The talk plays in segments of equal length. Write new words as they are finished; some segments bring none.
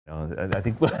I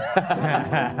think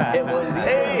It was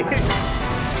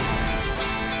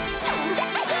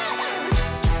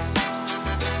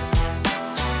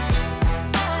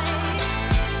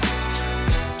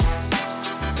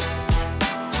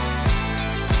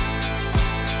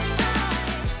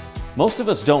Most of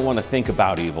us don't want to think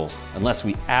about evil unless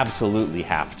we absolutely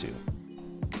have to.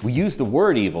 We use the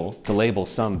word evil to label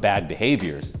some bad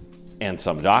behaviors and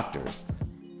some doctors.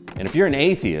 And if you're an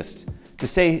atheist, to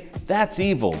say that's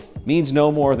evil means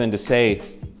no more than to say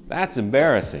that's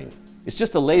embarrassing. It's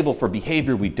just a label for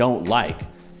behavior we don't like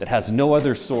that has no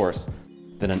other source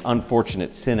than an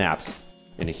unfortunate synapse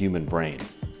in a human brain.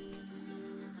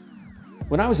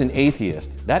 When I was an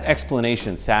atheist, that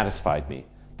explanation satisfied me.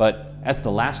 But as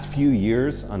the last few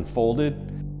years unfolded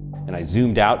and I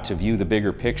zoomed out to view the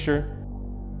bigger picture,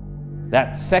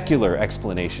 that secular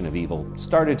explanation of evil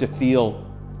started to feel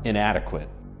inadequate.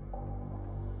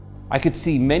 I could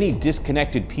see many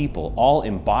disconnected people all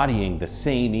embodying the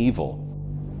same evil,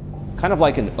 kind of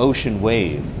like an ocean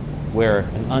wave where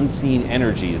an unseen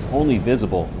energy is only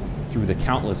visible through the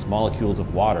countless molecules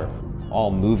of water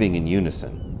all moving in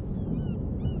unison.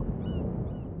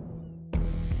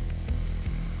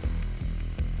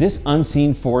 This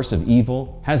unseen force of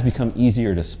evil has become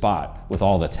easier to spot with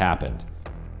all that's happened.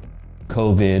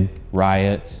 COVID,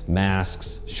 riots,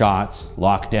 masks, shots,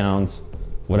 lockdowns,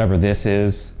 whatever this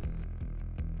is.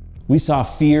 We saw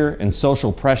fear and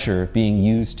social pressure being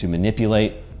used to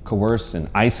manipulate, coerce, and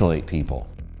isolate people.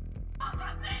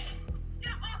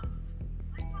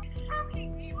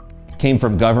 Came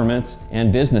from governments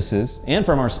and businesses, and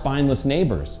from our spineless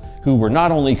neighbors, who were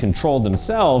not only controlled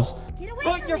themselves,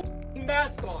 Put your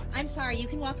mask on. I'm sorry, you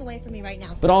can walk away from me right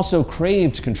now. but also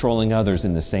craved controlling others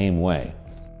in the same way.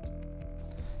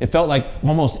 It felt like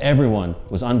almost everyone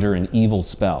was under an evil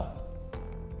spell.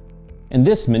 And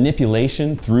this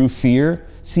manipulation through fear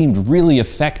seemed really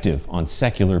effective on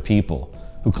secular people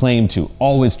who claimed to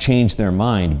always change their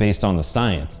mind based on the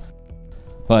science,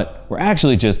 but were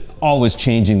actually just always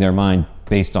changing their mind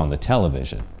based on the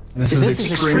television. This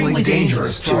is extremely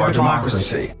dangerous to our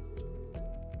democracy.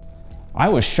 I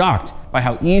was shocked by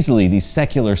how easily these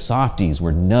secular softies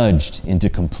were nudged into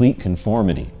complete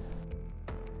conformity.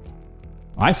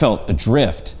 I felt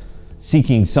adrift,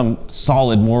 seeking some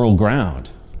solid moral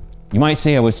ground. You might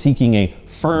say I was seeking a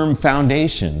firm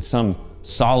foundation, some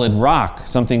solid rock,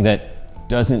 something that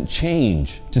doesn't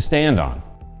change to stand on.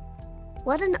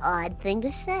 What an odd thing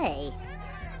to say.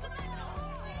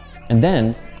 And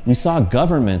then we saw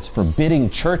governments forbidding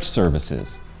church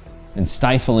services and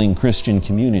stifling Christian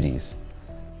communities.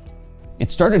 It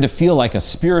started to feel like a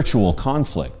spiritual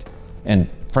conflict, and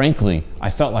frankly, I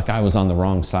felt like I was on the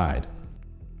wrong side.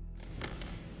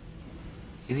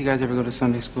 Did you guys ever go to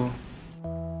Sunday school?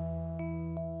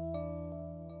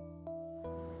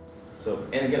 So,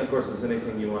 and again, of course, if there's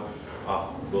anything you want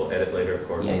off, we'll edit later, of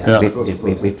course. Yeah.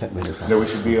 There we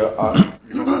should be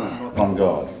on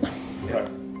God.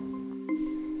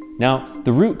 Now,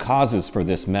 the root causes for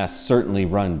this mess certainly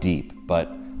run deep,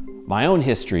 but my own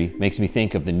history makes me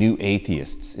think of the new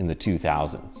atheists in the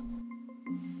 2000s.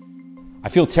 I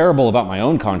feel terrible about my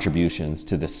own contributions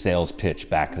to this sales pitch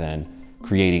back then,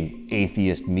 creating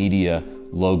atheist media,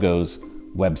 logos,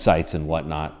 websites, and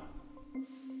whatnot.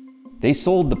 They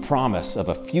sold the promise of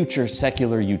a future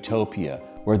secular utopia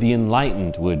where the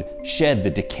enlightened would shed the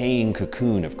decaying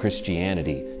cocoon of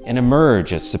Christianity and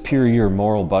emerge as superior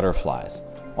moral butterflies,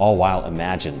 all while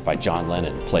imagined by John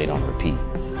Lennon played on repeat.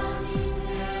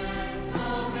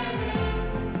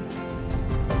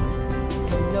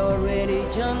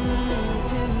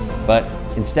 But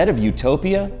instead of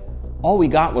utopia, all we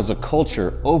got was a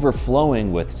culture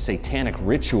overflowing with satanic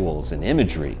rituals and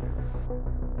imagery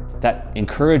that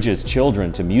encourages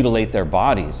children to mutilate their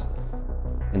bodies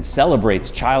and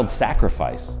celebrates child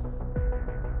sacrifice.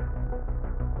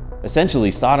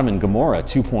 Essentially, Sodom and Gomorrah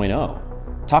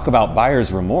 2.0. Talk about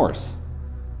buyer's remorse.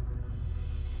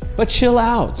 But chill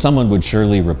out, someone would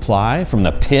surely reply from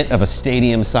the pit of a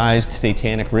stadium-sized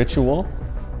satanic ritual.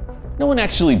 No one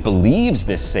actually believes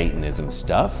this Satanism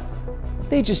stuff.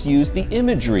 They just use the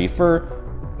imagery for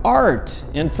art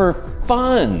and for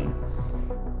fun.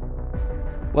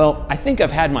 Well, I think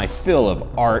I've had my fill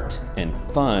of art and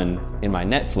fun in my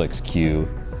Netflix queue,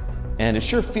 and it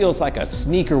sure feels like a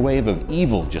sneaker wave of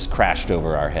evil just crashed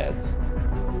over our heads.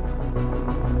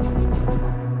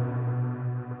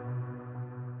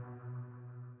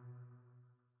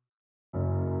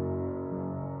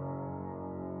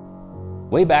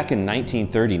 Way back in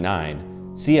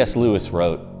 1939, C.S. Lewis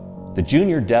wrote, "The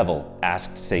junior devil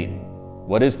asked Satan,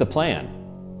 'What is the plan?'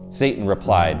 Satan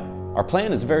replied, 'Our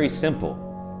plan is very simple.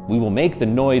 we will make the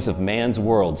noise of man's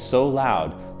world so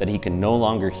loud that he can no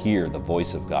longer hear the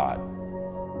voice of God.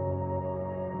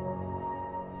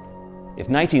 If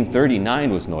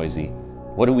 1939 was noisy,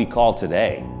 what do we call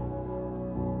today?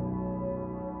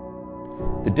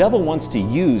 The devil wants to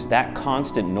use that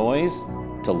constant noise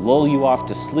to lull you off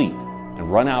to sleep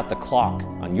and run out the clock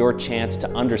on your chance to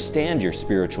understand your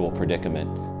spiritual predicament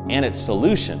and its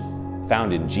solution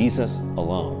found in Jesus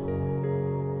alone.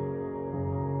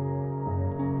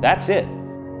 That's it.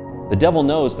 The devil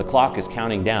knows the clock is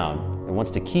counting down and wants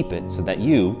to keep it so that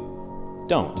you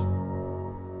don't.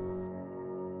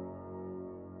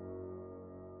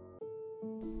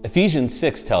 Ephesians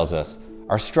 6 tells us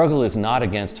our struggle is not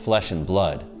against flesh and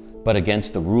blood, but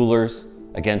against the rulers,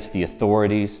 against the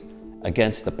authorities,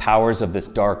 against the powers of this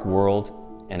dark world,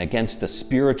 and against the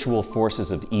spiritual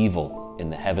forces of evil in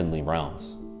the heavenly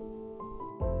realms.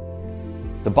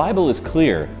 The Bible is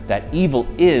clear that evil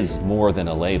is more than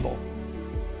a label.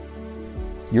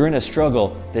 You're in a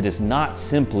struggle that is not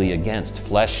simply against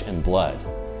flesh and blood.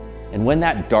 And when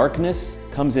that darkness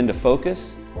comes into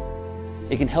focus,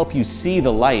 it can help you see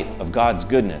the light of God's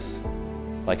goodness,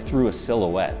 like through a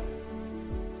silhouette.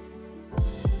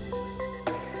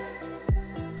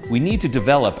 We need to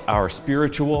develop our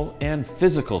spiritual and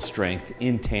physical strength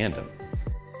in tandem.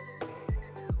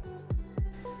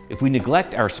 If we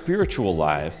neglect our spiritual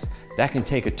lives, that can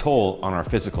take a toll on our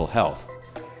physical health.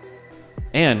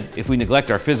 And if we neglect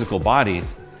our physical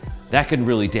bodies, that can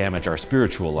really damage our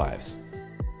spiritual lives.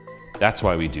 That's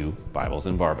why we do Bibles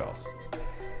and Barbells.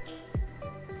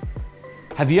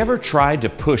 Have you ever tried to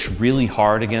push really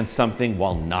hard against something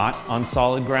while not on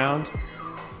solid ground?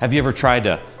 Have you ever tried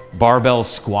to barbell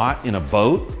squat in a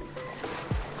boat?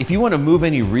 If you want to move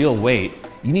any real weight,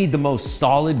 you need the most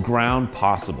solid ground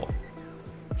possible.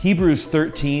 Hebrews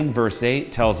 13 verse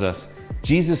 8 tells us,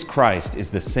 Jesus Christ is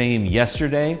the same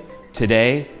yesterday,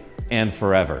 today, and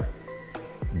forever.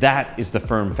 That is the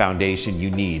firm foundation you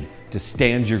need to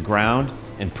stand your ground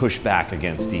and push back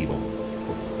against evil.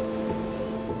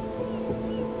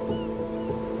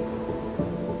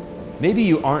 Maybe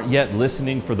you aren't yet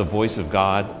listening for the voice of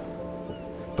God,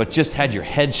 but just had your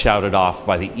head shouted off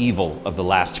by the evil of the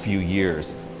last few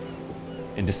years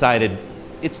and decided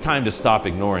it's time to stop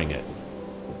ignoring it.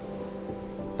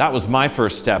 That was my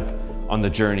first step on the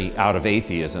journey out of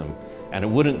atheism, and it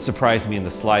wouldn't surprise me in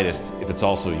the slightest if it's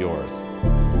also yours.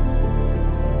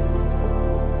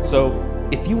 So,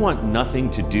 if you want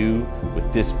nothing to do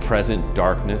with this present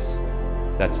darkness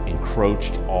that's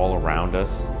encroached all around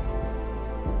us,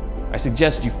 I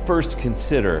suggest you first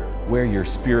consider where you're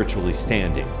spiritually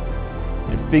standing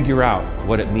and figure out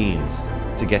what it means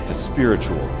to get to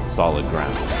spiritual solid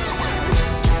ground.